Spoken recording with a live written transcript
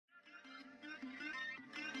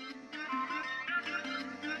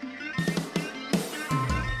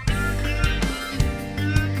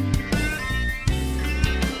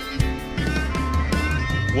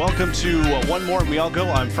Welcome to One More We All Go.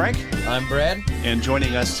 I'm Frank. I'm Brad. And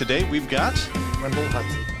joining us today, we've got... Wendell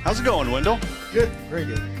Hudson. How's it going, Wendell? Good, very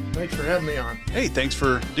good. Thanks for having me on. Hey, thanks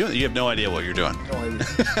for doing it. You have no idea what you're doing. No idea.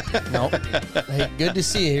 No. Hey, good to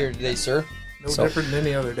see you here today, sir. No different than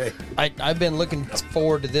any other day. I've been looking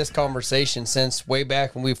forward to this conversation since way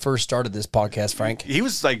back when we first started this podcast, Frank. He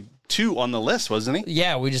was like 2 on the list, wasn't he?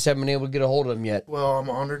 Yeah, we just haven't been able to get a hold of him yet. Well, I'm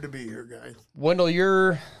honored to be here, guys. Wendell,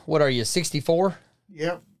 you're, what are you, 64?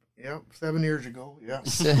 Yep, 7 years ago, yeah.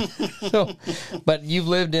 So, but you've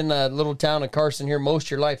lived in a little town of Carson here most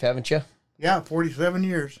of your life, haven't you? Yeah, 47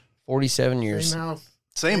 years. 47 years. Same house.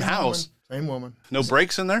 Same house. Same woman. No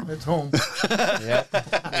breaks in there? It's home. Yep.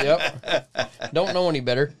 Don't know any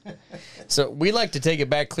better. So we like to take it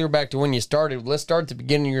back, clear back to when you started. Let's start at the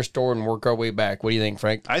beginning of your store and work our way back. What do you think,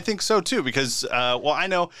 Frank? I think so, too, because, I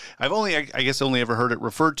know I've only ever heard it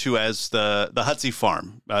referred to as the Hutsey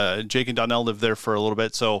Farm. Jake and Donnell lived there for a little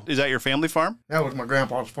bit. So is that your family farm? That was my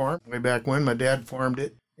grandpa's farm way back when. My dad farmed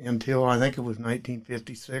it until I think it was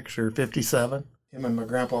 1956 or 57. Him and my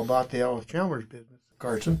grandpa bought the Alice Chalmers business,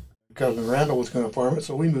 Carson. Cousin Randall was going to farm it,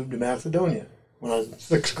 so we moved to Macedonia when I was in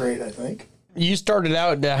 6th grade, I think. You started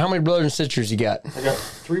out, how many brothers and sisters you got? I got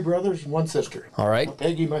 3 brothers and 1 sister. All right.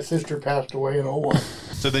 Peggy, my sister, passed away in 01.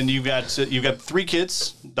 So then you've got 3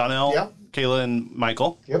 kids, Donnell, Yep. Kayla, and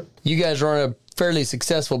Michael. Yep. You guys run a fairly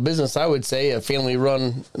successful business, I would say, a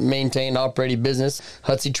family-run, maintained, operated business,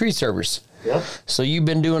 Hutsey Tree Servers. Yep. So you've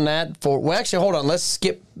been doing that for, well, actually, hold on. Let's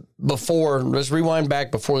rewind back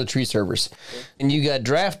before the Tree Servers. Okay. And you got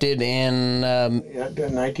drafted in...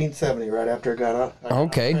 1970, right after I got out.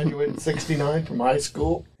 Okay. I graduated in 69 from high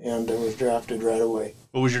school, and I was drafted right away.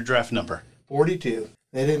 What was your draft number? 42.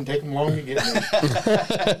 They didn't take them long to get me.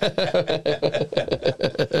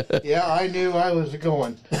 Yeah, I knew I was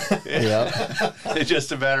going. Yeah. It's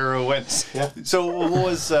just a matter of when. Yeah. So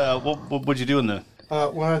what would you do in the... When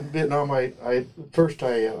I was in Vietnam, I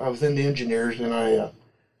was in the engineers, and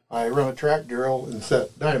I run a track drill and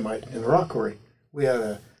set dynamite in a rock quarry.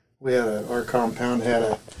 Our compound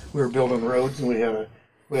we were building roads, and we had a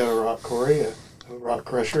rock quarry, a rock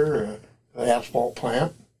crusher, an asphalt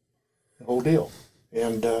plant, the whole deal.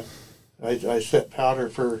 And I set powder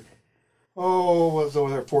for, I was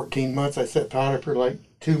over there 14 months. I set powder for like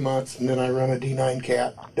 2 months, and then I run a D9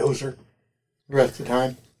 cat dozer the rest of the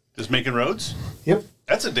time. Just making roads? Yep.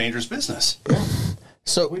 That's a dangerous business. Yeah.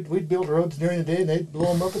 So we'd build roads during the day, and they'd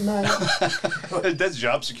blow them up at night. That's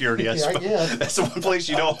job security, I suppose. guess. That's the one place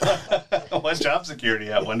you don't want job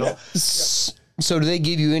security at, Wendell. So do they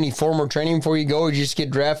give you any formal training before you go, or you just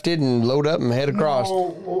get drafted and load up and head across? No,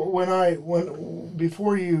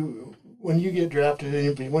 when you get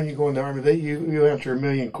drafted and when you go in the Army, you answer a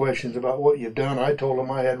million questions about what you've done. I told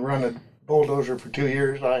them I had run a bulldozer for 2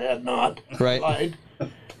 years. I had not. Right. Lied.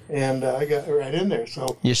 And I got right in there.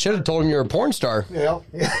 So You should have told them you're a porn star. yeah.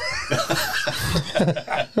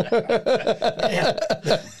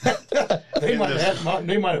 They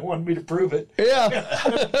might have wanted me to prove it. Yeah.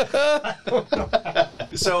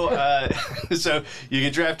 So you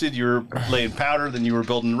get drafted, you're laying powder, then you were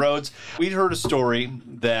building roads. We'd heard a story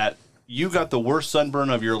that you got the worst sunburn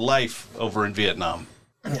of your life over in Vietnam.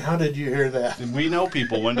 How did you hear that? We know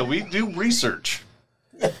people, Wendell. We do research.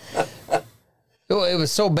 Oh, it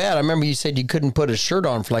was so bad. I remember you said you couldn't put a shirt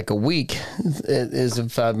on for like a week, as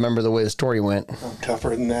if I remember the way the story went. I'm tougher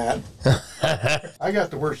than that. I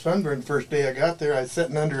got the worst sunburn the first day I got there. I was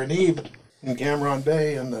sitting under an eave in Cameron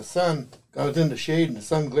Bay, and the sun, I was in the shade, and the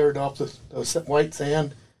sun glared off the white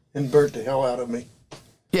sand and burnt the hell out of me.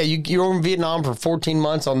 Yeah, you were in Vietnam for 14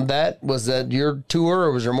 months on that. Was that your tour,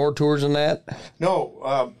 or was there more tours than that?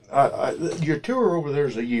 No, your tour over there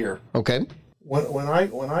is a year. Okay. When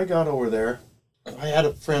I got over there, I had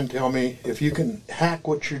a friend tell me, if you can hack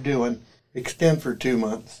what you're doing, extend for 2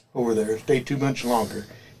 months over there, stay 2 months longer,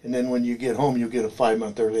 and then when you get home, you'll get a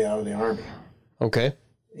 5-month early out of the Army. Okay.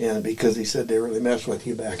 And because he said they really mess with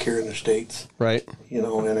you back here in the States. Right.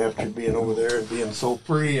 And after being over there and being so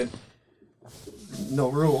free and no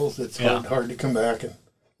rules, it's hard to come back and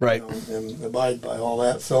right and abide by all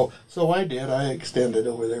that. So I did. I extended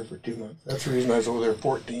over there for 2 months. That's the reason I was over there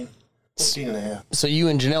 14 and a half. So you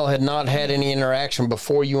and Janelle had not had any interaction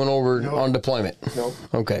before you went over on deployment? Nope.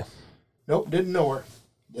 Okay. Nope, didn't know her.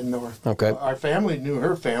 Okay. Our family knew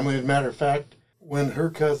her family. As a matter of fact, when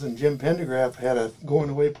her cousin Jim Pendergraft had a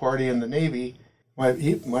going-away party in the Navy,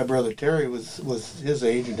 my brother Terry was his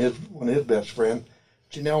age and one of his best friend.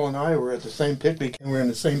 Janelle and I were at the same picnic, and we were in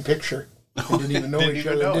the same picture. We didn't even know each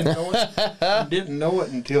other. Didn't know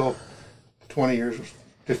it until 20 years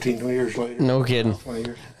 15, 20 years later. No kidding. 20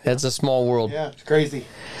 years. That's a small world. Yeah, it's crazy.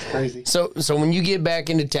 It's crazy. So when you get back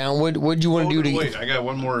into town, what'd you want to do to? Wait, I got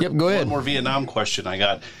one more. Yep, go ahead. One more Vietnam question. I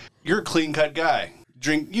got. You're a clean cut guy.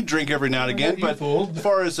 You drink every now and again, You but fool. as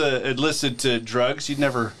far as illicit drugs, you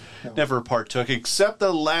never partook, except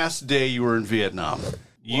the last day you were in Vietnam.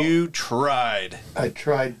 You tried. I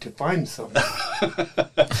tried to find some.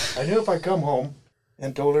 I knew if I come home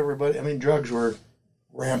and told everybody, I mean, drugs were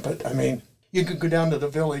rampant. I mean, you could go down to the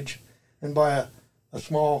village and buy a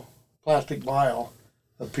small plastic vial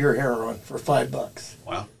of pure heroin for $5.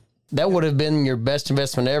 Wow. That would have been your best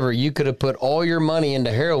investment ever. You could have put all your money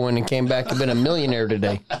into heroin and came back and been a millionaire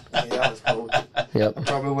today. Yeah, I was close. Yep.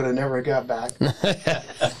 Probably would have never got back.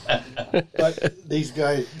 But these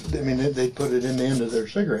guys, I mean, they put it in the end of their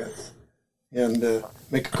cigarettes and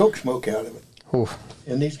make a coke smoke out of it. Oof.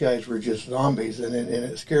 And these guys were just zombies, and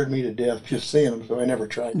it scared me to death just seeing them, so I never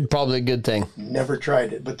tried it. Probably a good thing. Never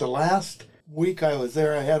tried it. But the last week I was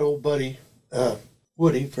there, I had old buddy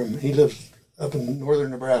Woody he lives up in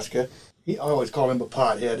northern Nebraska. I always called him a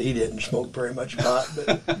pothead. He didn't smoke very much pot,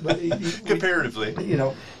 but he Comparatively. you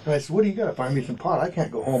know. And I said, Woody, you got to find me some pot. I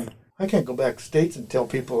can't go home. I can't go back to States and tell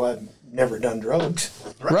people I've never done drugs.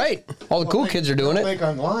 Right. All the cool kids are doing I it. think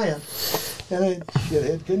I'm lying. And I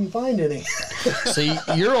shithead couldn't find any. So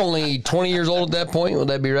you're only 20 years old at that point. Would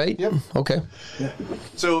that be right? Yep. Okay.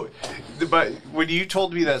 So, but when you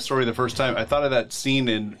told me that story the first time, I thought of that scene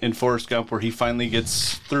in Forrest Gump where he finally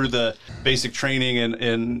gets through the basic training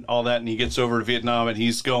and all that, and he gets over to Vietnam, and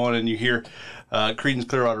he's going, and you hear Creedence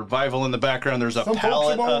Clearwater Revival in the background. There's a Some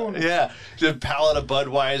pallet, folks are a pallet of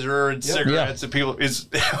Budweiser and cigarettes, and people.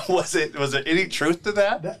 Was it any truth to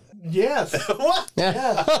that? Yes. What?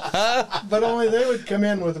 Yes. But only they would come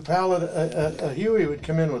in with a pallet, Huey would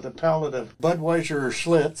come in with a pallet of Budweiser or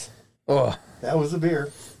Schlitz. Oh, That was the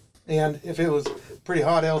beer. And if it was pretty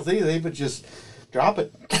hot LZ, they would just drop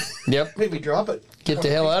it. yep. Maybe drop it. Get the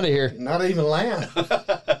hell out of here. Not even land.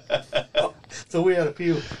 So we had a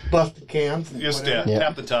few busted cans. And Just whatever.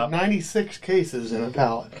 tap the top. 96 cases in a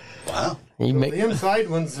pallet. Wow. You make, The inside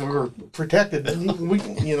ones were protected. We, we're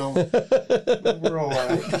all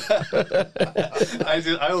right.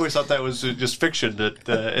 I always thought that was just fiction. That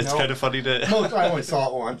it's No. kind of funny to. I only saw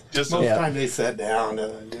it once. Just- Most Yeah. time they sat down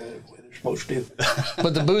and did what they're supposed to.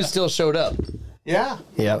 but the booze still showed up. Yeah.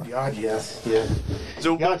 Yeah. God, yes. Yeah.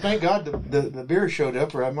 So God, thank God the beer showed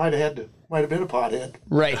up, or I might have been a pothead.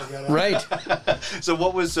 Right. Right. So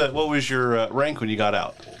what was your rank when you got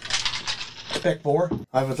out? Spec 4.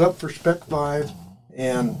 I was up for Spec 5,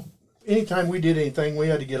 and anytime we did anything, we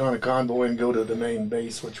had to get on a convoy and go to the main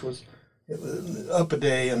base, which was up a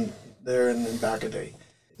day and there and then back a day.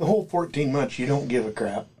 The whole 14 months, you don't give a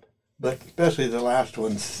crap, but especially the last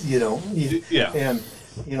ones, you don't. Yeah. And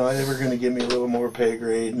they were going to give me a little more pay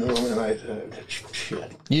grade, and I said,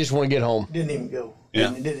 shit, You just want to get home. didn't even go.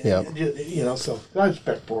 Yeah. So I was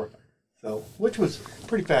Spec 4. So, which was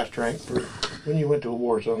pretty fast rank for when you went to a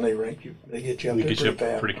war zone. They get you up We there get pretty you up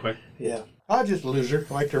fast. pretty quick. Yeah, I was just a loser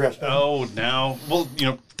like the rest of them. Oh, now, well,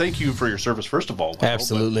 thank you for your service first of all. Will,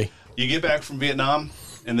 Absolutely. but you get back from Vietnam,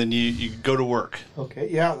 and then you go to work. Okay,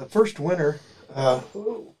 yeah, the first winter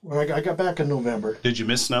when I got back in November, Did you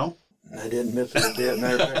miss snow? I didn't miss it a bit.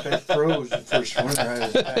 Matter of fact, I froze the first winter I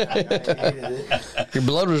was back. I hated it. Your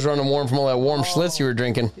blood was running warm from all that warm Schlitz you were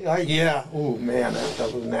drinking. Yeah. Oh man, that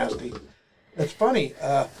stuff was nasty. It's funny.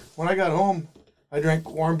 When I got home, I drank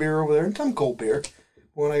warm beer over there and some cold beer.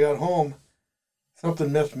 When I got home,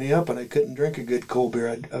 something messed me up and I couldn't drink a good cold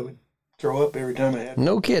beer. I would throw up every time I had.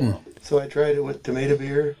 No kidding. So I tried it with tomato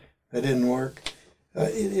beer. That didn't work.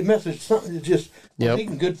 It messes something. It's just Yep.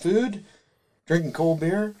 eating good food, drinking cold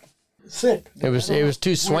beer, sick. It was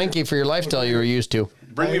too swanky for your lifestyle you were used to.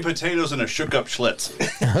 Bring me potatoes and a shook up Schlitz.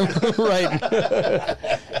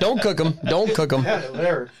 Right. Don't cook them. Don't cook them. Yeah,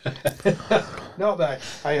 there. No, but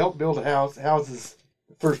I helped build houses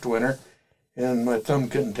the first winter, and my thumb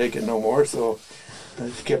couldn't take it no more, so I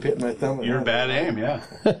just kept hitting my thumb. You're bad aim, yeah.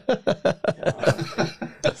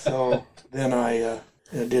 So then I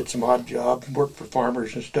did some odd jobs, worked for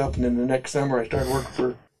farmers and stuff, and then the next summer I started working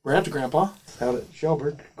for Brad's grandpa out at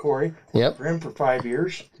Shelburne, Corey. Yep. For him for 5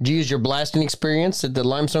 years. Did you use your blasting experience at the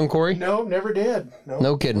limestone quarry? No, never did.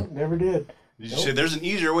 No kidding. Never did. Did you say there's an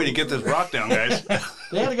easier way to get this rock down, guys?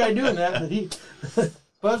 They had a guy doing that, but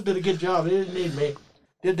Buzz did a good job. He didn't need me.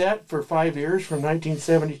 Did that for 5 years, from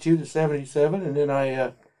 1972 to 77, and then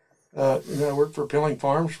I worked for Pilling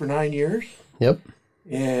Farms for 9 years, Yep.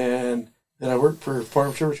 and then I worked for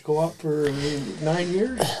Farm Service Co-op for 9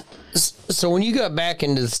 years, So when you got back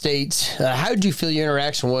into the States, how did you feel your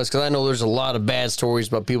interaction was? Because I know there's a lot of bad stories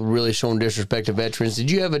about people really showing disrespect to veterans. Did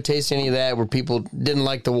you have a taste of any of that where people didn't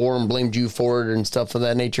like the war and blamed you for it and stuff of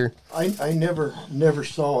that nature? I never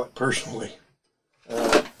saw it personally.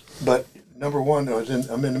 But number one,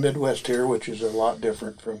 I'm in the Midwest here, which is a lot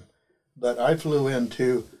different from. But I flew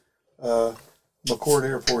into McChord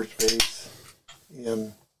Air Force Base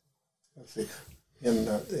in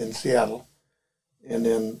Seattle, and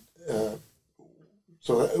then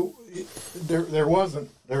so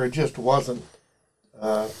there just wasn't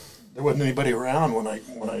anybody around when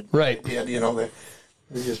I Right. did, there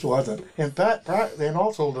just wasn't. And and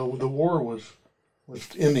also the war was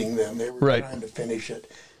ending then. They were Right. trying to finish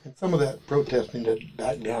it. And some of that protesting had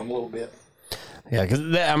backed down a little bit. Yeah, because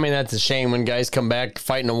that's a shame when guys come back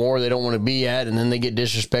fighting a war they don't want to be at, and then they get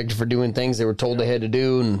disrespected for doing things they were told they had to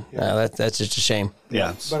do, and that's just a shame.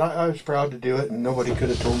 Yeah. But I was proud to do it, and nobody could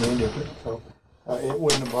have told me any different. So it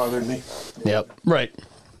wouldn't have bothered me. Yep. Right.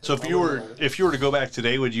 So if you were to go back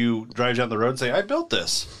today, would you drive down the road and say, "I built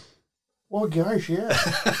this"? Well, gosh, yeah.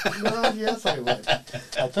 Well, yes, I would.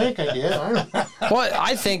 I think I did. I don't know. Well,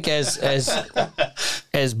 I think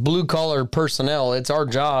as blue collar personnel, it's our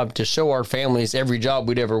job to show our families every job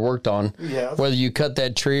we'd ever worked on. Yeah. Whether you cut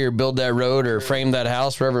that tree or build that road or frame that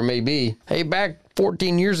house, wherever it may be. Hey, back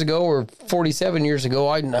 14 years ago or 47 years ago,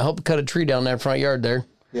 I helped cut a tree down that front yard there.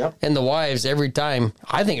 Yep. And the wives, every time,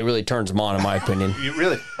 I think it really turns them on, in my opinion. You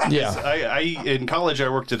really? Yeah. I in college I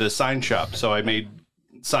worked at a sign shop, so I made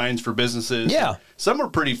signs for businesses. Yeah. Some were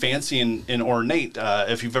pretty fancy and ornate.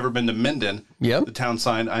 If you've ever been to Minden, Yep. the town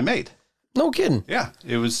sign I made. No kidding. Yeah,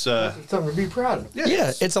 it was. It's something to be proud of.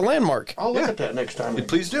 Yeah, it's a landmark. I'll look at that next time.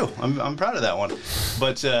 Please do. I'm proud of that one.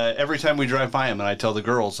 But every time we drive by them, and I tell the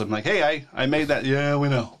girls, I'm like, "Hey, I made that." Yeah, we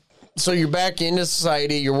know. So you're back into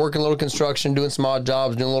society. You're working a little construction, doing some odd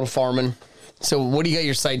jobs, doing a little farming. So what do you got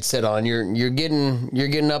your sights set on? You're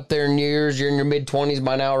getting up there in years. You're in your mid-20s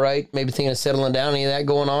by now, right? Maybe thinking of settling down. Any of that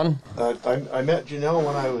going on? I met Janelle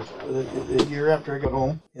when I was a year after I got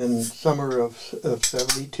home in summer of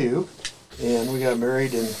 72, and we got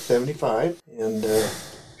married in 75. And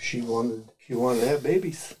she wanted to have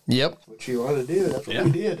babies. Yep. That's what she wanted to do. That's what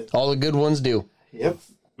we did. All the good ones do. Yep.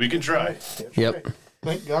 We can try. That's Yep. right.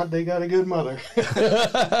 Thank God they got a good mother. You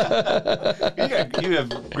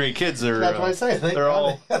have great kids. That's what I say. Thank They're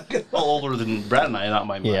God all older than Brad and I. Not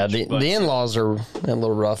my Yeah, much, but- the in-laws are a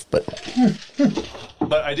little rough, but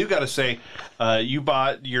But I do got to say, you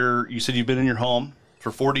said you've been in your home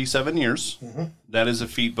for 47 years. Mm-hmm. That is a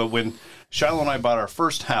feat. But when Shiloh and I bought our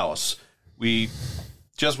first house, we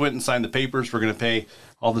just went and signed the papers. We're going to pay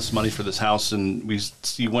all this money for this house. And we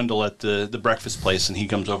see Wendell at the breakfast place, and he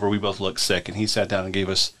comes over. We both look sick. And he sat down and gave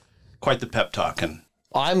us quite the pep talk. And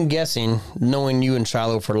I'm guessing, knowing you and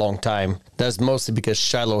Shiloh for a long time, that's mostly because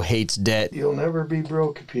Shiloh hates debt. You'll never be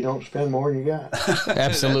broke if you don't spend more than you got.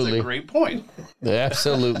 Absolutely. That's a great point.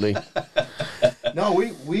 Absolutely. No,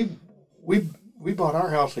 we bought our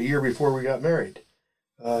house a year before we got married.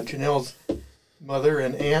 Janelle's mother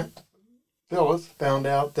and aunt Phyllis found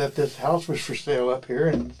out that this house was for sale up here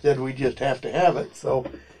and said we just have to have it. So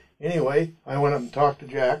anyway, I went up and talked to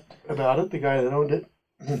Jack about it, the guy that owned it,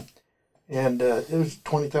 and it was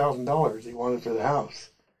 $20,000 he wanted for the house.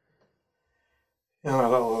 And I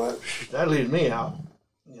thought, well, that leaves me out,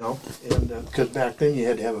 and because back then you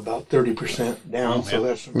had to have about 30% down, so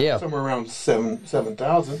that's somewhere around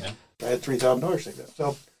 $7,000. Yeah. I had $3,000 saved up.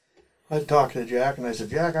 So I talked to Jack, and I said,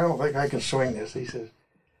 Jack, I don't think I can swing this. He says,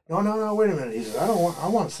 no, wait a minute. He said, I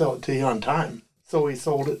want to sell it to you on time. So he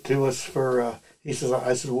sold it to us for, I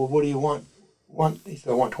said, well, what do you want? He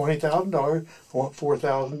said, I want $20,000. I want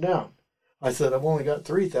 $4,000 down. I said, I've only got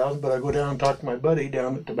 $3,000, but I go down and talk to my buddy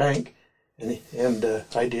down at the bank, and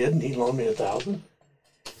I did, and he loaned me $1,000.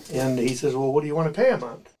 And he says, well, what do you want to pay a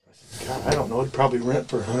month? I said, God, I don't know. He'd probably rent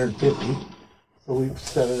for $150. So we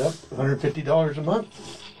set it up, $150 a month.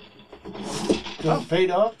 So it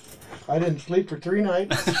paid off. I didn't sleep for 3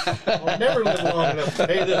 nights. I'll never live long enough to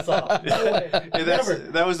pay this off. No way. Never.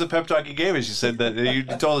 That was the pep talk you gave us. You said that you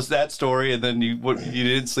told us that story, and then you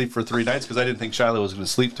didn't sleep for 3 nights because I didn't think Shiloh was going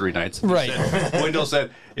to sleep 3 nights. Right. Wendell said,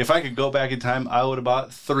 if I could go back in time, I would have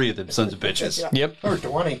bought 3 of them sons of bitches. Yeah. Yep. Or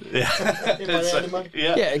 20. Yeah. If I had the money.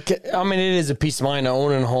 Yeah, I mean, it is a peace of mind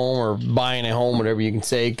owning a home or buying a home, whatever you can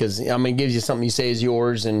say, because, I mean, it gives you something you say is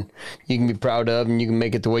yours and you can be proud of and you can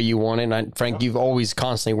make it the way you want it. And Frank, you've always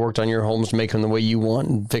constantly worked on your homes to make them the way you want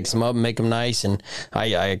and fix them up and make them nice. And I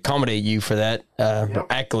accommodate you for that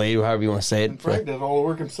accolade, or however you want to say it. And Frank does all the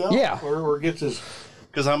work himself. Yeah. Or gets his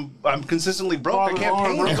because I'm consistently broke. I can't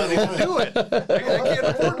pay anybody to do it. I can't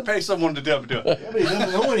afford to pay someone to do it. Yeah, but he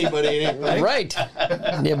doesn't know anybody anything. Right.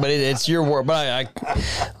 Yeah, but it's your work. But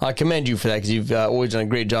I commend you for that, because you've always done a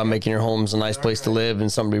great job making your homes a nice place to live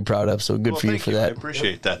and something to be proud of. So good for you Thank for you. that. I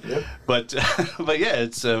appreciate that. But yeah,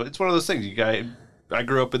 it's one of those things. I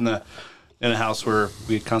grew up in a house where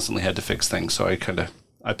we constantly had to fix things, so I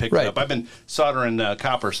picked it up. I've been soldering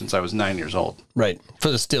copper since I was 9 years old. Right.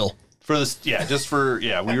 For the still. We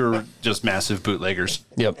were just massive bootleggers.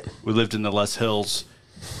 Yep. We lived in the Les Hills,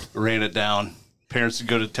 ran it down. Parents would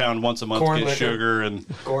go to town once a month Corn to get liquor. sugar and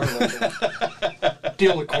Corn liquor.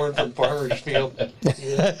 Steal the corn from farmer's field.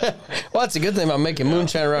 Yeah. Well, that's a good thing about making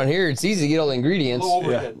moonshine around here. It's easy to get all the ingredients. Low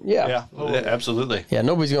overhead. Yeah. absolutely. Yeah,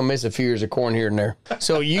 nobody's gonna miss a few years of corn here and there.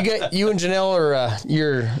 So you and Janelle are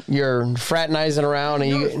you're fraternizing around,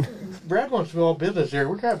 and Brad wants to build business here.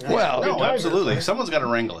 We're having a Well, good No, time absolutely. here. Someone's got to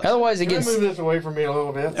wrangle it. otherwise it Can I gets move this away from me a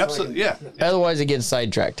little bit? Absolutely, yeah. otherwise it gets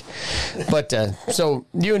sidetracked. But so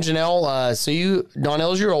you and Janelle,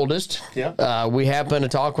 Donnell's your oldest. Yeah. We happened to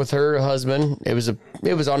talk with her husband. It was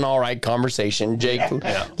an all right conversation, Jake,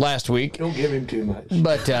 last week. Don't give him too much.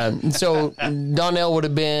 But so Donnell would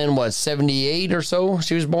have been 78 or so.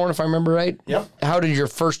 She was born, if I remember right. Yep. How did your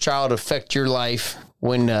first child affect your life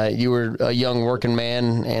when you were a young working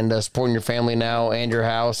man and supporting your family now and your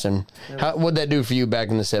house? And what'd that do for you back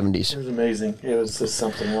in the 70s? It was amazing. It was just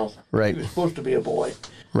something else. Right. She was supposed to be a boy,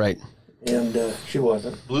 Right. and she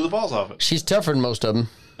wasn't. Blew the balls off it. She's tougher than most of them.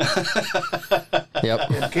 Yep.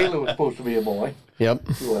 And Kayla was supposed to be a boy. Yep.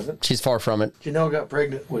 She wasn't. She's far from it. Janelle got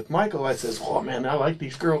pregnant with Michael. I says, "Oh man, I like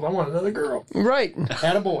these girls. I want another girl." Right.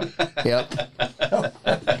 Had a boy. Yep.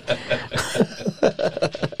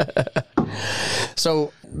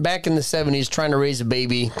 So back in the 70s, trying to raise a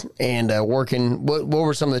baby and working, what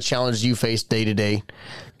were some of the challenges you faced day to day?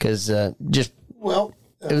 Because Well,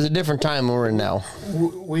 it was a different time than we're in now.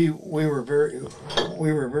 we were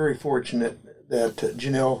very fortunate that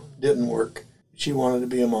Janelle didn't work. She wanted to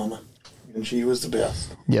be a mama, and she was the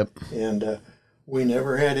best. Yep. And we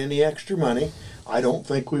never had any extra money. I don't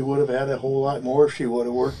think we would have had a whole lot more if she would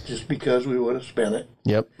have worked, just because we would have spent it.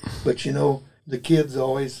 Yep. But the kids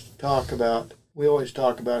always talk about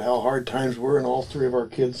how hard times were, and all three of our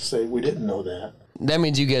kids say we didn't know that. That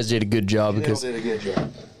means you guys did a good job. Janelle Because did a good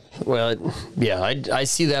job. well, I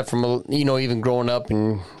see that from even growing up,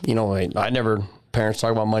 and I never. Parents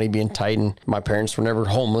talk about money being tight, and my parents were never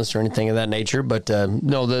homeless or anything of that nature. But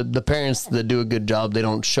no, the parents that do a good job, they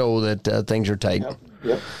don't show that things are tight.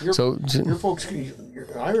 Yep. Your folks.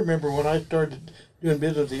 I remember when I started doing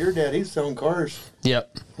business with your dad. He's selling cars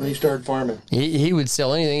Yep. when he started farming. He would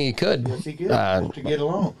sell anything he could. Yes, he did, to get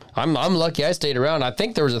along. I'm lucky I stayed around. I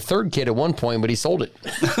think there was a third kid at one point, but he sold it.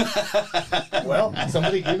 Well,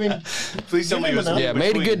 somebody give him. Please tell me it was Give him Yeah,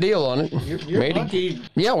 made a good deal on it. You're Made a- lucky.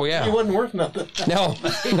 Yeah, well, He yeah. wasn't worth nothing. No.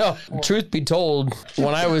 Truth be told,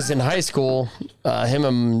 when I was in high school, him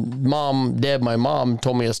and Deb, my mom,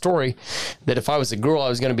 told me a story that if I was a girl, I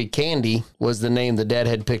was going to be Candy, was the name that Dad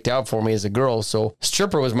had picked out for me as a girl. So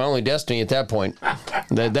stripper was my only destiny at that point.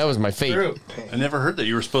 That was my fate. True. I never heard that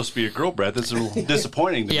you were supposed to be a girl, Brad. That's a little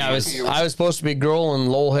disappointing to Yeah, me. I was supposed to be a girl, and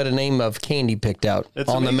Lowell had a name of Candy picked out That's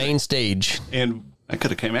on the amazing. main stage. And I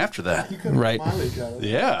could have came after that. Right. Mileage out of it.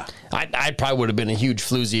 Yeah. I probably would have been a huge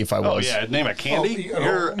floozy if I Oh, was. yeah. Name a candy? Oh,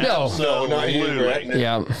 You're No. No, not you, absolutely. Brett.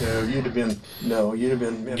 Yeah. You'd have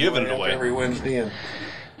been Giving it away. every Wednesday. And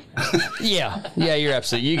Yeah, you're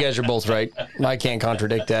absolutely. You guys are both right. I can't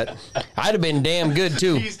contradict that. I'd have been damn good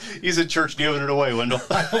too. He's at church giving it away, Wendell.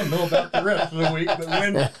 I don't know about the rest of the week,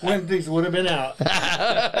 but Wednesdays would have been out.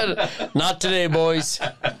 Not today, boys.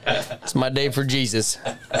 It's my day for Jesus.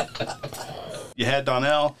 You had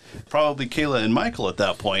Donnell, probably Kayla and Michael at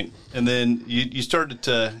that point, and then you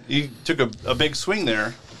took a big swing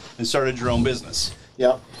there and started your own business.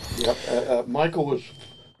 Yep. Michael was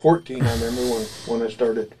 14, I remember, when I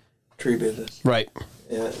started tree business. Right.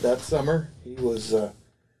 That summer, he was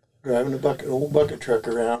driving an old bucket truck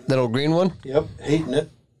around. That old green one? Yep, hating it.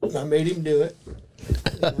 I made him do it.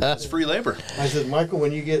 That's free labor. I said, Michael,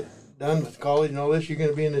 when you get done with college and all this, you're going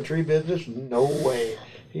to be in the tree business? No way.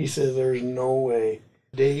 He says, there's no way.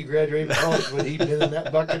 The day he graduated from college, but he's been in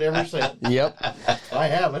that bucket ever since. Yep. I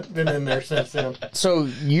haven't been in there since then. So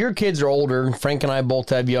your kids are older. Frank and I both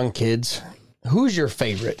have young kids. Who's your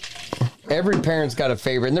favorite? Every parent's got a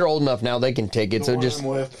favorite, and they're old enough now they can take it. So One just I'm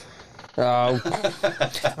with.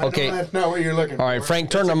 okay. No, that's not what you're looking for. All right,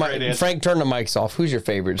 Frank, turn the mics off. Who's your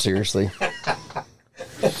favorite? Seriously.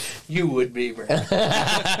 You would be, Brad.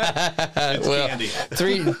 It's well, candy.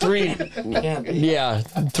 three, Candy. yeah,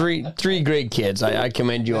 three great kids. I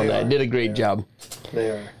commend you on They that. are. Did a great job. They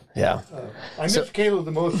are. Yeah. I miss Kayla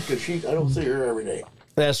the most because I don't see her every day.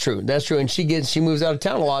 That's true. And she moves out of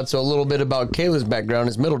town a lot. So a little bit about Kayla's background,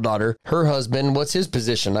 his middle daughter, her husband, what's his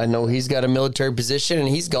position? I know he's got a military position and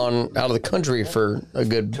he's gone out of the country for a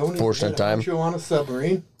good portion of time. Tony on a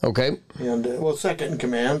submarine, Okay. and second in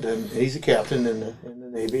command, and he's a captain in the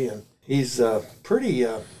Navy, and he's pretty.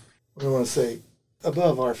 What do I want to say?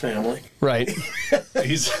 Above our family. Right.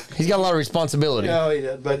 He's He's got a lot of responsibility. No, he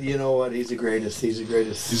did, but you know what? He's the greatest. He's the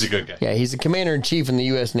greatest. a good guy. Yeah, he's the commander in chief in the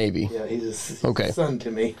U.S. Navy. Yeah, he's Okay. son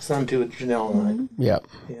to me, son to Janelle and Yeah.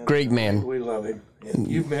 I. And Great man. We love him. And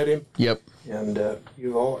you've met him, Yep. and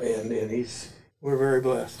we're very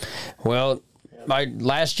blessed. Well,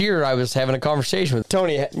 last year I was having a conversation with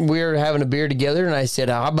Tony. We were having a beer together, and I said,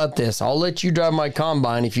 "How about this? I'll let you drive my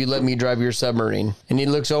combine if you let me drive your submarine." And he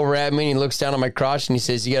looks over at me, and he looks down at my crotch, and he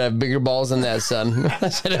says, "You got to have bigger balls than that, son." I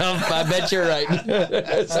said, "I bet you're right."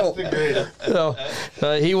 That's the greatest.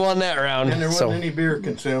 So he won that round. And there So wasn't any beer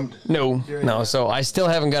consumed. no. So I still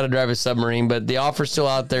haven't got to drive a submarine, but the offer's still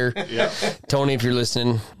out there. Yeah. Tony, if you're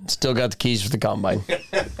listening, still got the keys for the combine.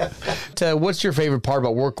 What's your favorite part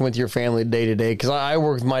about working with your family day to day? Because I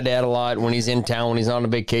work with my dad a lot when he's in town, when he's on a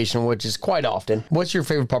vacation, which is quite often. What's your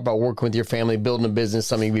favorite part about working with your family, building a business,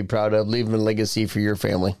 something you can be proud of, leaving a legacy for your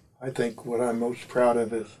family? I think what I'm most proud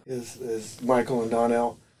of is Michael and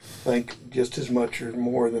Donnell think just as much or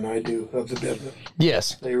more than I do of the business.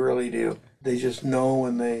 Yes. They really do. They just know,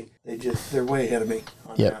 and they're way ahead of me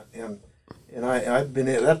on Yep. that. And I've been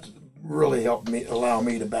that's really helped me, allow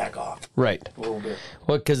me to back off Right. a little bit.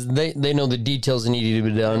 Well, because they know the details that need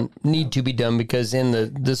to be done because in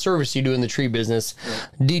the service you do in the tree business,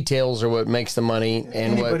 details are what makes the money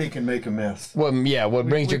and Anybody can make a mess. what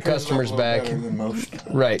brings We your can customers live a little back. better than most.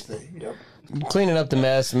 Right. Yep. Cleaning up the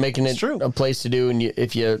mess and making it true. a place to do. And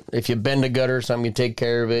if you bend a gutter or something, you take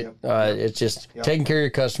care of it. It's just taking care of your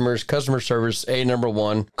customers. Customer service, number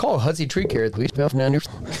one. Call Hudsey Tree Care.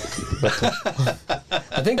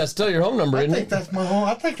 I think that's still your home number, I isn't think it? that's my home.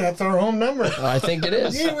 I think that's our home number. I think it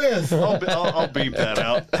is. Gee whiz. I'll beep that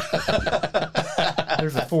out.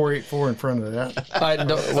 There's a 484 in front of that. I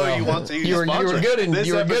don't. Well, you want to you were good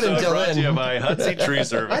until brought to you then. by Hudsey Tree I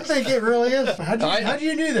Service. think it really is. How do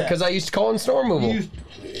you do that? Because I used to call in snow removal.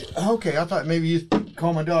 Okay, I thought maybe you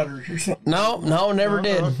call my daughter or something. No, never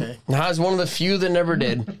did. okay. I was one of the few that never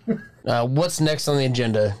did. What's next on the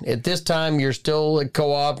agenda? At this time, you're still at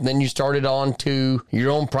co-op, then you started on to your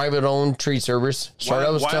own private-owned tree service.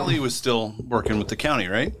 Wiley was still working with the county,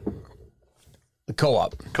 right? The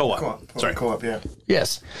co-op. Co-op. Sorry. Co-op, yeah.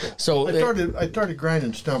 Yes. So I started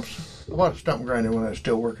grinding stumps. I bought a stump grinder when I was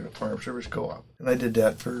still working at Farm Service Co-op, and I did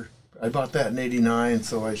that I bought that in '89,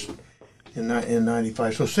 so in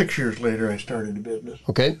 '95. So 6 years later, I started the business.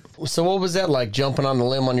 okay. So what was that like, jumping on the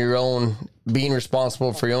limb on your own, being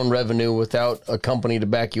responsible for your own revenue without a company to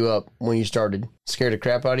back you up when you started? Scared the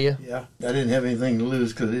crap out of you? Yeah, I didn't have anything to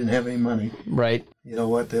lose because I didn't have any money. Right. You know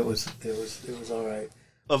what? It was all right.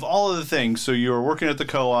 Of all of the things, so you were working at the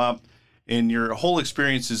co-op, and your whole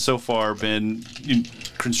experience has so far been in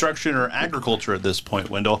construction or agriculture at this point,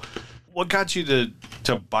 Wendell. What got you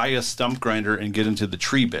to buy a stump grinder and get into the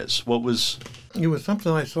tree biz? What was... It was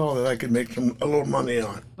something I saw that I could make a little money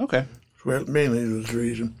on. Okay. Well, mainly was the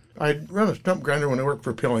reason. I'd run a stump grinder when I worked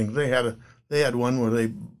for Pilling. They had one where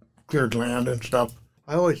they cleared land and stuff.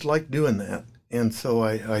 I always liked doing that, and so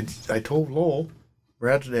I told Lowell,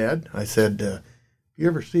 Brad's dad, I said, if you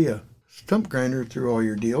ever see a stump grinder through all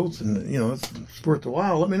your deals and it's worth a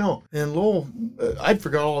while, let me know. And Lowell, I'd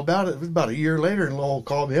forgot all about it. It was about a year later, and Lowell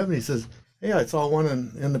called me up and he says, "Hey, I saw one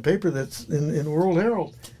in the paper that's in the World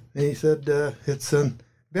Herald." And he said, "It's in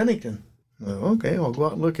Bennington." Okay, I'll go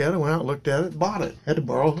out and look at it. Went out and looked at it, bought it. Had to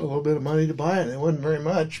borrow a little bit of money to buy it. It wasn't very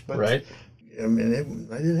much, but Right. I mean,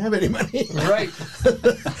 I didn't have any money. Right.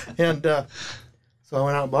 And so I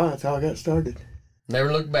went out and bought it. That's how I got started.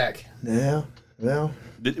 Never look back. Yeah, well,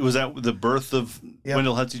 Was that the birth of Yep.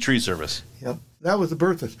 Wendell Hudsey Tree Service? yep. That was the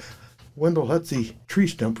birth of Wendell Hudsey tree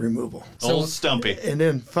stump removal. Old Stumpy. And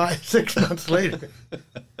then 6 months later,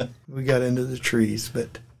 we got into the trees.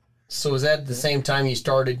 But So was that the same time you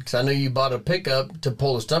started? Because I know you bought a pickup to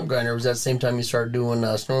pull a stump grinder. Was that the same time you started doing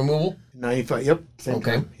snow removal? 95, yep, same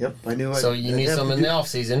Okay. time. Yep, I knew. So you need some in the off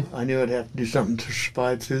season. I knew I'd have to do something to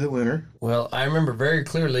survive through the winter. Well, I remember very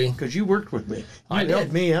clearly. Because you worked with me. You I helped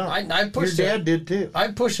did. me out. I pushed Your dad did too. I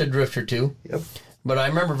pushed a drift or two. Yep. But I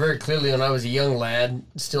remember very clearly when I was a young lad,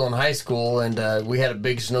 still in high school, and we had a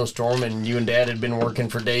big snowstorm, and you and Dad had been working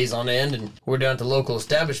for days on end, and we're down at the local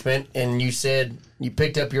establishment, and you said, you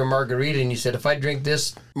picked up your margarita, and you said, if I drink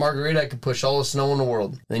this margarita, I could push all the snow in the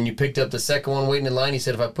world. Then you picked up the second one waiting in line. He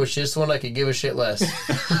said, if I push this one, I could give a shit less.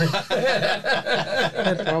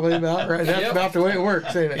 That's probably about right. That's about the way it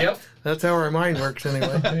works, ain't it? Yep. That's how our mind works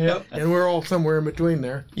anyway. Yep. And we're all somewhere in between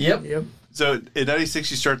there. Yep. Yep. So in '96,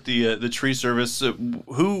 you start the tree service.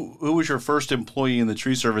 Who was your first employee in the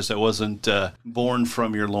tree service that wasn't born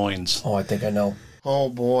from your loins? Oh, I think I know. Oh,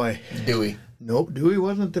 boy. Dewey. Nope, Dewey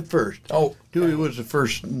wasn't the first. Oh. Dewey was the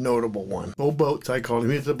first notable one. Bo Boats, I called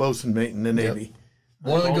him. He's the bosun mate in the Navy.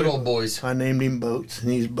 One of the good old boys. I named him Boats,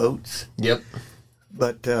 and he's Boats. Yep.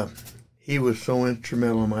 But he was so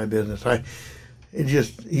instrumental in my business.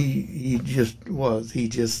 He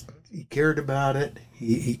cared about it.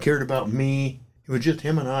 He cared about me. It was just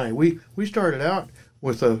him and I. We started out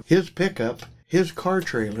with his pickup, his car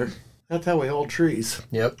trailer. That's how we hauled trees.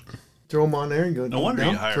 Yep. Throw them on there and go No wonder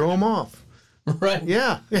you hired throw him. them off. Right.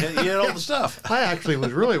 Yeah. You had all the stuff. I actually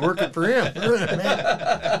was really working for him.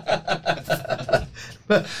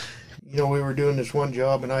 But, we were doing this one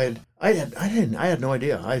job, and I had no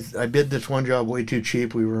idea. I bid this one job way too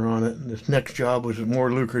cheap. We were on it, and this next job was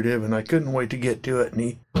more lucrative, and I couldn't wait to get to it. And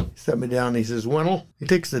he set me down, and he says, Wendell, he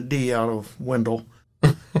takes the D out of Wendell.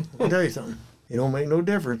 I'll tell you something. It don't make no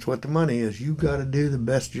difference what the money is. You got to do the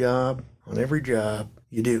best job on every job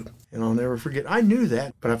you do. And I'll never forget. I knew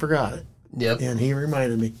that, but I forgot it. Yep. And he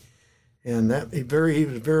reminded me. And he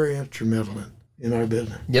was very instrumental in our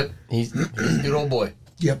business. Yep. He's a good old boy.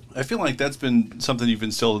 Yep. I feel like that's been something you've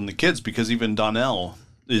instilled in the kids, because even Donnell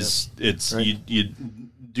is Right. you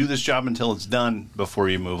do this job until it's done before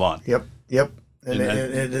you move on. Yep. And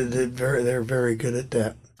they're very good at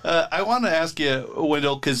that. I want to ask you,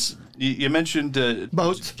 Wendell, because you mentioned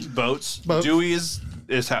Boats. Boats. Boats. Dewey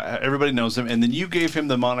is how everybody knows him, and then you gave him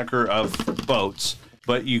the moniker of Boats,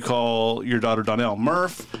 but you call your daughter Donnell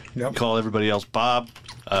Murph. Yep. You call everybody else Bob.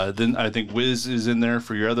 Then I think Wiz is in there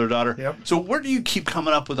for your other daughter. Yep. So where do you keep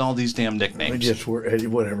coming up with all these damn I nicknames? just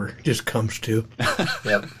whatever just comes to.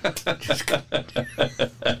 Yep.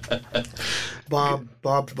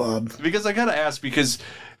 Bob's Bob. Because I got to ask, because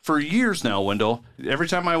for years now, Wendell, every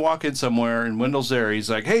time I walk in somewhere and Wendell's there, he's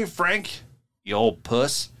like, hey, Frank, you old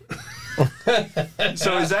puss.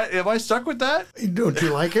 So am I stuck with that? Don't you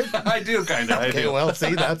like it? I do, kind of. I Okay, do. well,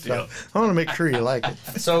 see, that's I want to make sure you like it.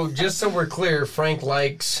 So just so we're clear, Frank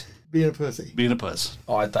likes. Being a pussy. Being a puss.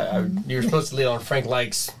 Oh, I thought you were supposed to lead on Frank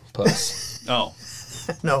likes puss. Oh.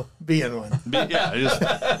 No, being one. Yeah, just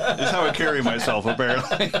how I carry myself,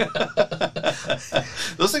 apparently.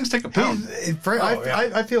 Those things take a pound.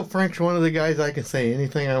 I feel Frank's one of the guys I can say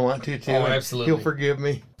anything I want to. Oh, absolutely. He'll forgive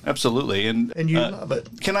me, Absolutely. And and you love it.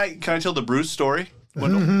 Can I tell the Bruce story,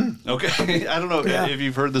 Wendell? Mm-hmm. Okay. I don't know if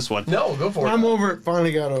you've heard this one. No, go for it. I'm over it.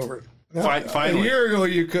 Finally got over it. Finally. A year ago,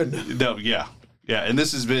 you couldn't. No, yeah. Yeah, and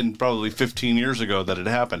this has been probably 15 years ago that it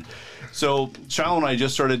happened. So Shiloh and I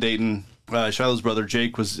just started dating. Shiloh's brother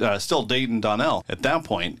Jake was still dating Donnell at that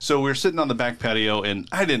point. So we were sitting on the back patio, and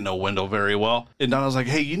I didn't know Wendell very well. And Donnell's like,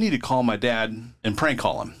 hey, you need to call my dad and prank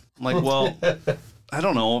call him. I'm like, well, I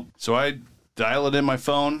don't know. So I dial it in my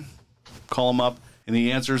phone, call him up, and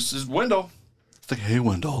he answers, says, Wendell. It's like, hey,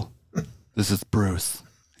 Wendell, this is Bruce.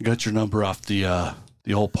 I got your number off the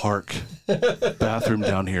old park bathroom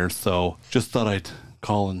down here, so just thought I'd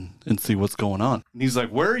call and see what's going on. And he's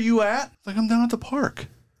like, where are you at? Like, I'm down at the park.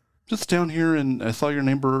 Just down here, and I saw your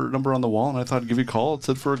number on the wall, and I thought I'd give you a call. It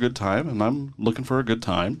said for a good time, and I'm looking for a good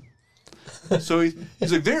time. So he's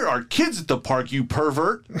like, there are kids at the park, you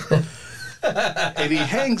pervert. And he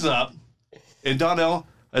hangs up, and Donnell,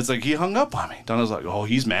 it's like he hung up on me. Donnell's like, oh,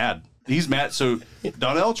 he's mad. He's mad. So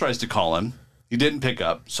Donnell tries to call him. He didn't pick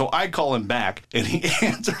up. So I call him back, and he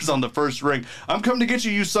answers on the first ring. I'm coming to get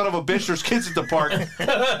you, you son of a bitch. There's kids at the park.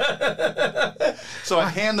 So I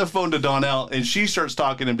hand the phone to Donnell, and she starts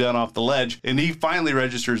talking him down off the ledge, and he finally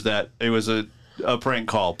registers that it was a prank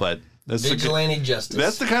call. But that's Vigilante justice.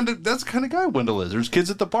 That's the kind of guy Wendell is. There's kids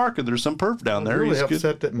at the park, and there's some perv down there. I'm really He's good.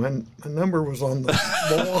 upset that my number was on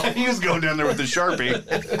the wall. He was going down there with the Sharpie.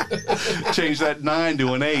 Change that 9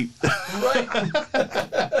 to an 8.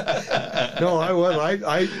 No, I was.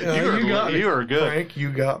 You got me. You were good. Frank,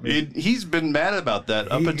 you got me. He's been mad about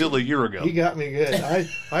that up until a year ago. He got me good.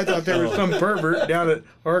 I thought there was some pervert down at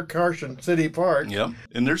our Carson City Park. Yep.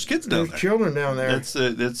 And there's kids down There's there. children down there.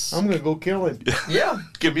 That's I'm going to go kill him. Yeah.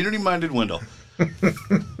 community-minded Wendell.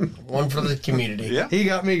 One for the community. Yeah. He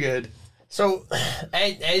got me good. So,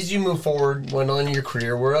 as you move forward, Wendell, in your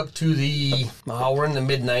career, we're up to we're in the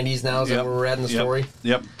mid-90s now, is that where we're at in the story?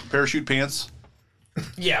 Yep. Parachute pants.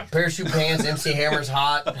 Yeah, parachute pants, MC Hammer's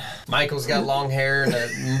hot, Michael's got long hair and a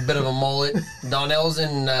bit of a mullet. Donnell's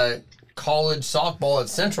in college softball at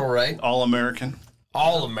Central, right? All-American.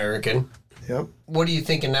 All-American. Yep. What are you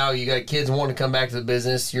thinking now? You got kids wanting to come back to the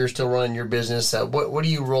business. You're still running your business. What are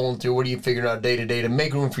you rolling through? What are you figuring out day to day to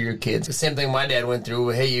make room for your kids? The same thing my dad went through.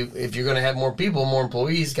 Hey, if you're going to have more people, more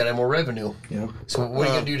employees, got to have more revenue. Yeah. So what are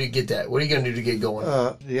you going to do to get that? What are you going to do to get going?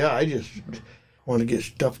 I just want to get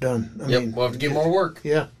stuff done. I mean, we'll have to get more work.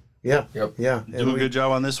 Yeah. Yeah. Yep. Yeah. Do a good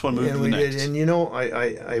job on this one. Move to the next. And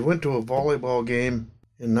I went to a volleyball game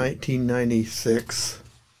in 1996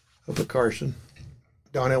 up at Carson.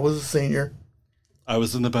 Donnell was a senior. I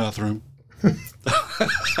was in the bathroom. I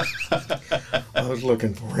was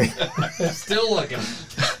looking for him. Still looking.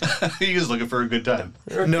 He was looking for a good time.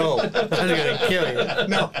 No, I'm going to kill you.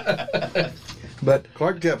 No. But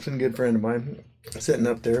Clark Jepson, good friend of mine, sitting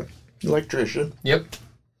up there, electrician. Yep.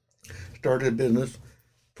 Started a business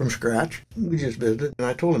from scratch. We just visited. And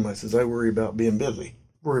I told him, I says, I worry about being busy.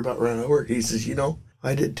 Worry about running out of work. He says,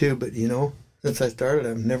 I did too, but since I started,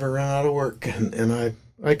 I've never run out of work. And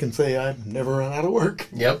I can say I've never run out of work.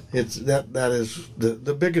 Yep. It's that is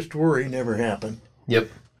the biggest worry never happened. Yep.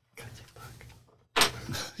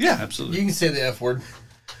 Yeah, absolutely. You can say the F word.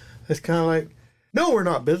 It's kind of like, no, we're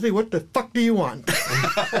not busy. What the fuck do you want?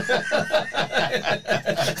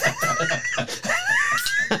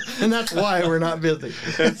 And that's why we're not busy.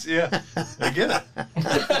 I get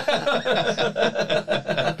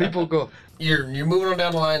it. People go, You're moving on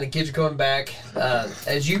down the line. The kids are coming back.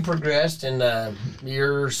 As you progressed, and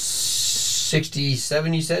you're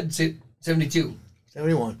 67, you said 72,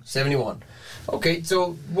 71. Okay,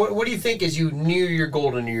 so what do you think as you near your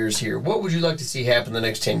golden years here? What would you like to see happen the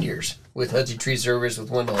next 10 years with Hudsey Tree Service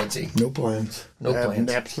with Wendell Hudsey? No plans. No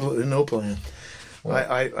plans. Absolutely no plan.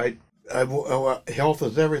 I health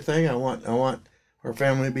is everything. I want our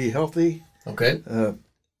family to be healthy. Okay.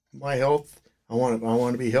 My health. I want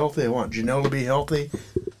to be healthy. I want Janelle to be healthy.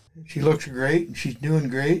 She looks great, and she's doing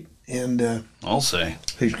great, and I'll say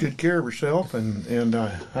takes good care of herself, and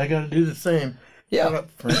I got to do the same. Yeah. Shut up,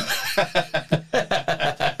 Frank.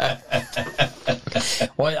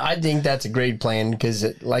 Well, I think that's a great plan because,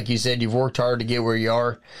 like you said, you've worked hard to get where you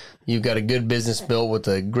are. You've got a good business built with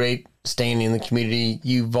a great standing in the community.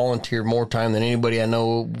 You volunteer more time than anybody I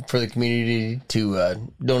know for the community to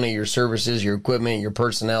donate your services, your equipment, your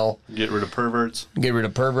personnel. Get rid of perverts.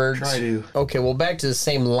 Try to. Okay, well, back to the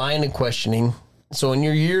same line of questioning. So in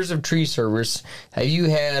your years of tree service, have you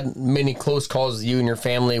had many close calls with you and your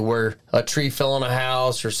family where a tree fell on a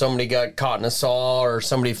house or somebody got caught in a saw or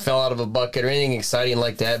somebody fell out of a bucket or anything exciting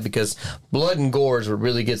like that? Because blood and gore is what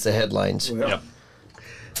really gets the headlines. Well, Yep.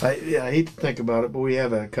 I hate to think about it, but we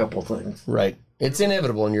have a couple things. Right. It's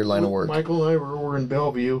inevitable in your line of work. Michael and I were over in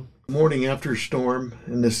Bellevue morning after a storm,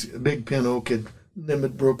 and this big pin oak limb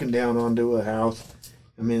had broken down onto a house.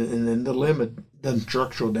 I mean, and then the limb had done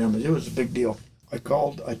structural damage. It was a big deal. I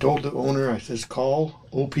told the owner, I says, call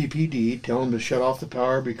OPPD, tell them to shut off the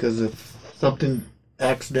power because if something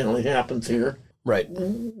accidentally happens here, Right.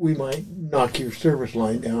 we might knock your service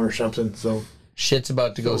line down or something. So Shit's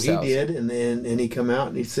about to go south. he did, and then he come out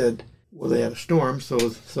and he said, well, they had a storm, so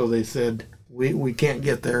they said, we can't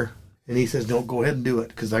get there. And he says, no, go ahead and do it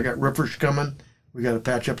because I got roofers coming. We got to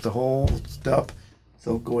patch up the whole stuff.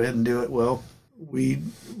 So go ahead and do it. Well, we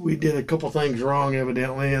did a couple things wrong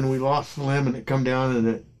evidently, and we lost the limb, and it come down and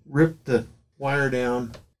it ripped the wire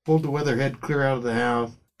down, pulled the weatherhead clear out of the house,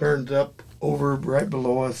 burned up over right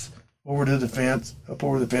below us, over to the fence, up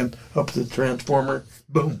over the fence, up to the transformer,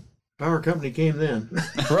 boom. Power company came then.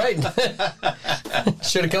 Right.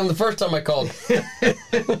 Should have come the first time I called.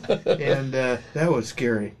 And that was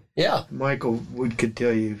scary. Yeah. Michael could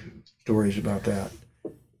tell you stories about that.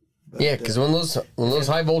 But, Yeah, because when those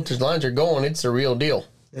high voltage lines are going, it's a real deal.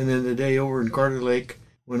 and then the day over in Carter Lake,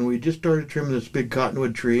 when we just started trimming this big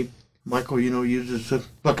cottonwood tree, Michael, uses the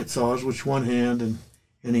bucket saws with one hand,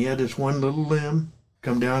 and he had this one little limb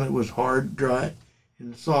come down. It was hard, dry,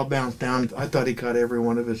 and the saw bounced down. I thought he cut every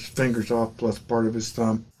one of his fingers off, plus part of his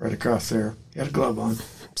thumb right across there. He had a glove on.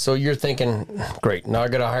 So you're thinking, great, now I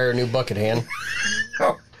got to hire a new bucket hand.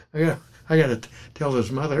 Oh, I gotta tell his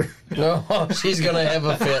mother. No, she's going to have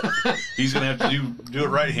a fit. He's gonna have to do it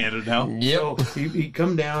right-handed now. Yep. So he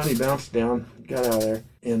come down, he bounced down, got out of there,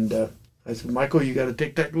 and I said, Michael, you got to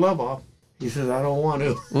take that glove off. He says, I don't want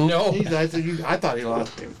to. No. I said, I thought he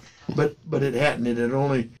lost him, but it hadn't. It had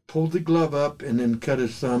only pulled the glove up and then cut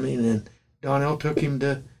his thumb, and then Donnell took him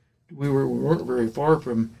to. We weren't very far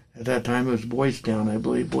from At that time, it was Boys Town, I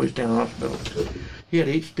believe, Boys Town Hospital. He had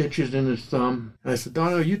 8 stitches in his thumb. And I said,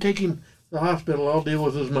 Donnell, you take him to the hospital. I'll deal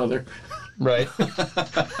with his mother. Right.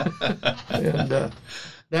 And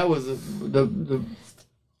that was the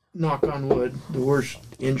knock on wood, the worst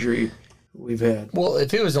injury we've had. Well,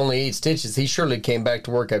 if it was only 8 stitches, he surely came back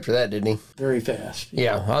to work after that, didn't he? Very fast.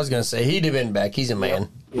 Yeah, I was going to say, he'd have been back. He's a man.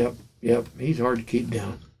 Yep. He's hard to keep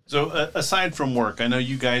down. So aside from work, I know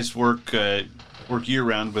you guys work year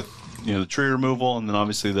round with the tree removal and then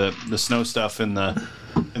obviously the snow stuff in the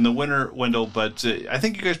winter, Wendell. But I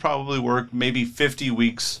think you guys probably work maybe 50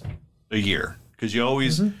 weeks a year because you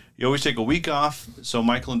always take a week off so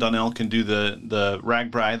Michael and Donnell can do the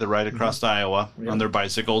RAGBRAI, the ride across Iowa on their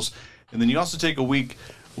bicycles, and then you also take a week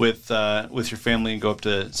with your family and go up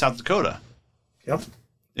to South Dakota. Yep.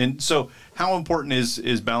 And so, how important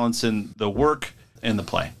is balancing the work and the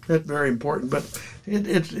play? That's very important, but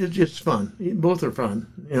it's just fun. Both are fun.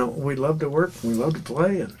 We love to work, we love to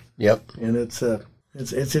play, and it's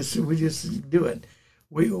just we just do it.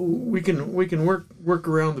 We can work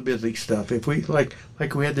around the busy stuff. If we like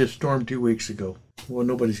we had this storm 2 weeks ago. Well,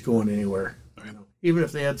 nobody's going anywhere. Even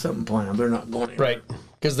if they had something planned, they're not going anywhere. Right.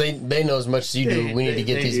 Because they know as much as you do. We need to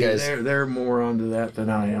get these guys. They're more onto that than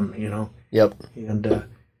I am. Yep.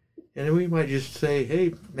 And we might just say,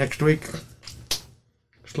 hey, next week,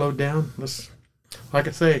 slow down. Let's, like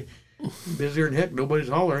I say, busier than heck. Nobody's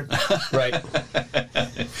hollering. Right.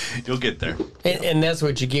 You'll get there. And that's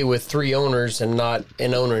what you get with 3 owners and not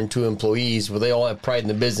an owner and 2 employees, where they all have pride in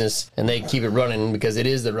the business and they keep it running because it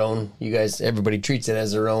is their own. You guys, everybody treats it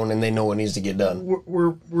as their own, and they know what needs to get done.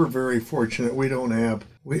 We're very fortunate. We don't have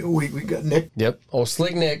we got Nick. Yep. Oh,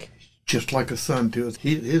 Slick Nick. Just like a son to us.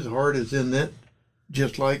 His heart is in it,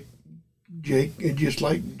 just like Jake, and just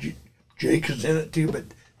like Jake is in it too, but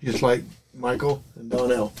just like Michael and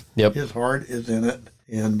Donnell. Yep. His heart is in it,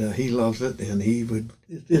 and he loves it, and he would.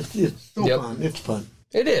 It's so fun. It's fun.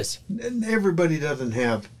 It is. And everybody doesn't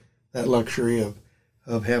have that luxury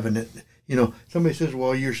of having it. Somebody says,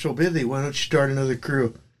 "Well, you're so busy. Why don't you start another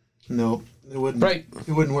crew?" No, it wouldn't. Right.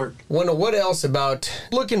 It wouldn't work. What else about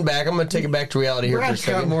looking back? I'm going to take it back to reality here for a Brad's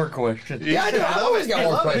got second. more questions. Yeah, I do. I always got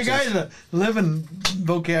more questions. You guys a living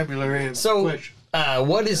vocabulary of question.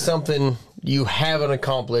 What is something you haven't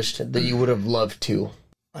accomplished that you would have loved to?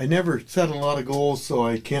 I never set a lot of goals, so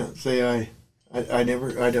I can't say I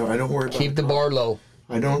don't worry about. Keep the bar low.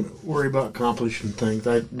 I don't worry about accomplishing things.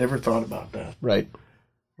 I never thought about that. Right.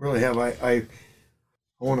 Really have. I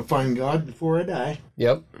want to find God before I die.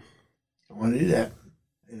 Yep. I want to do that.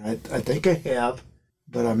 And I think I have,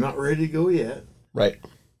 but I'm not ready to go yet. Right.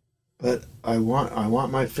 But I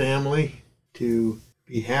want my family to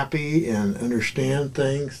be happy and understand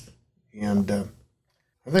things. And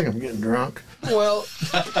I think I'm getting drunk. Well,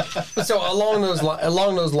 so along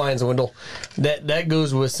those lines, Wendell, that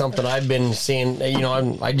goes with something I've been seeing.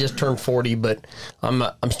 I just turned 40, but I'm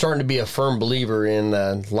starting to be a firm believer in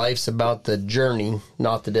life's about the journey,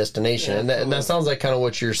 not the destination. Yeah, and that sounds like kind of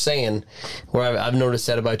what you're saying. Where I've noticed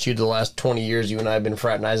that about you the last 20 years. You and I have been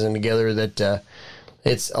fraternizing together. That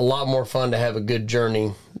it's a lot more fun to have a good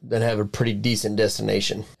journey than have a pretty decent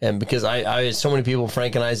destination. And because I so many people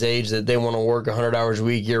Frank and I's age that they want to work 100 hours a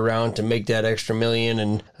week year round to make that extra million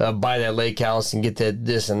and buy that lake house and get that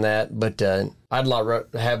this and that. But I'd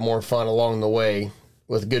have more fun along the way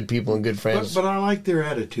with good people and good friends. But I like their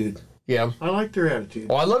attitude. Yeah. I like their attitude.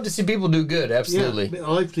 Well, I love to see people do good. Absolutely. Yeah,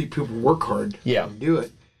 I like to see people work hard. Yeah. And do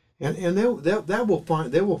it. And they will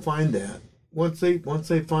find that. Once they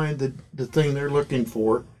find the thing they're looking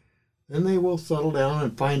for, then they will settle down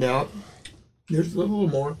and find out there's a little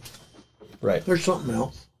more. Right. There's something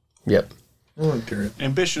else. Yep. I don't care.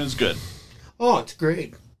 Ambition is good. Oh, it's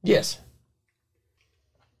great. Yes.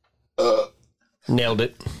 Nailed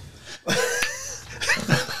it.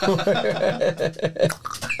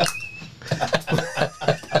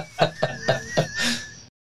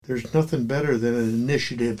 There's nothing better than an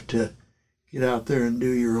initiative to get out there and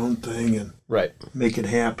do your own thing and Right. make it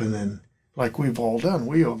happen. And like we've all done.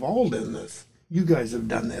 We have all done this. You guys have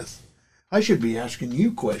done this. I should be asking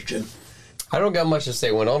you questions. I don't got much to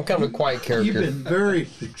say, Wendell. I'm kind of a quiet character. You've been very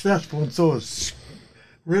successful, and so is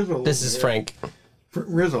Rizzo. This is Frank.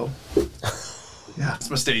 Rizzo. Yeah. That's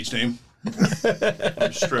my stage name.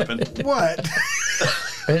 I'm stripping. What?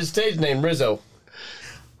 His stage name, Rizzo.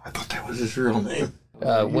 I thought that was his real name.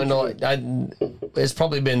 Wendell, it's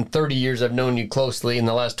probably been 30 years I've known you closely. In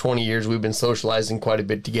the last 20 years, we've been socializing quite a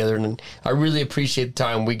bit together, and I really appreciate the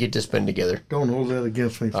time we get to spend together. Don't hold that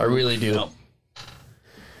against me. I really do. No.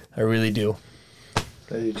 I really do.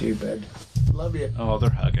 I do too, bud. Love you. Oh, they're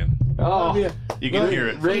hugging. Oh, Yeah. You can hear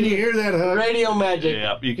it. Can you hear that hug? radio magic.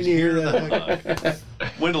 Yeah, you can you hear hear the hug.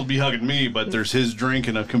 Wendell'll be hugging me, but there's his drink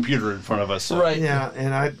and a computer in front of us. So. Right. Yeah,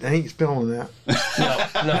 and I ain't spilling that. No,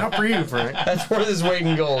 no. Not for you, Frank. That's worth his weight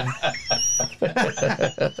in gold.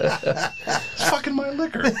 It's fucking my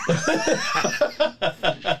liquor. You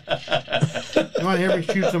want to hear me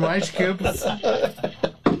shoot some ice cubes?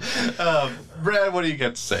 Brad, what do you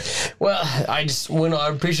got to say? Well, I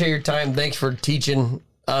appreciate your time. Thanks for teaching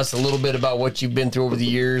us a little bit about what you've been through over the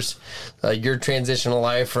years, your transitional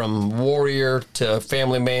life from warrior to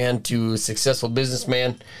family man to successful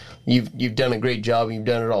businessman. You've done a great job. You've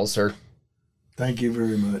done it all, sir. Thank you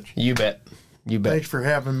very much. You bet. You bet. Thanks for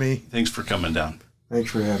having me. Thanks for coming down.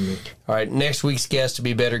 Thanks for having me. All right, next week's guest to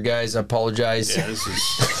be better, guys. I apologize. Yeah, this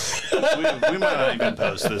is. we might not even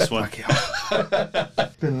post this one.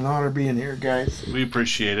 It's been an honor being here, guys. We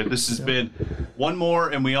appreciate it. This has been one more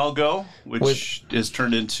and we all go, which has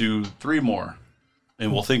turned into three more. And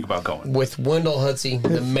we'll think about going. With Wendell Hutsey,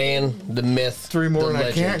 the man, the myth, Three more the and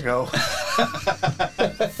legend. I can't go.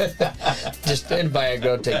 Just anybody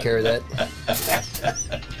go take care of that.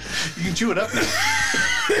 You can chew it up now.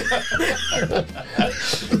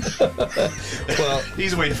 Well,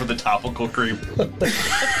 He's waiting for the topical cream.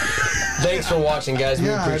 thanks for watching, guys. We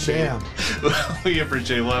Yeah, appreciate damn. it. We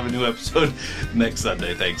appreciate it. We'll have a new episode next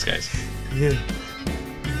Sunday. Thanks, guys. Yeah.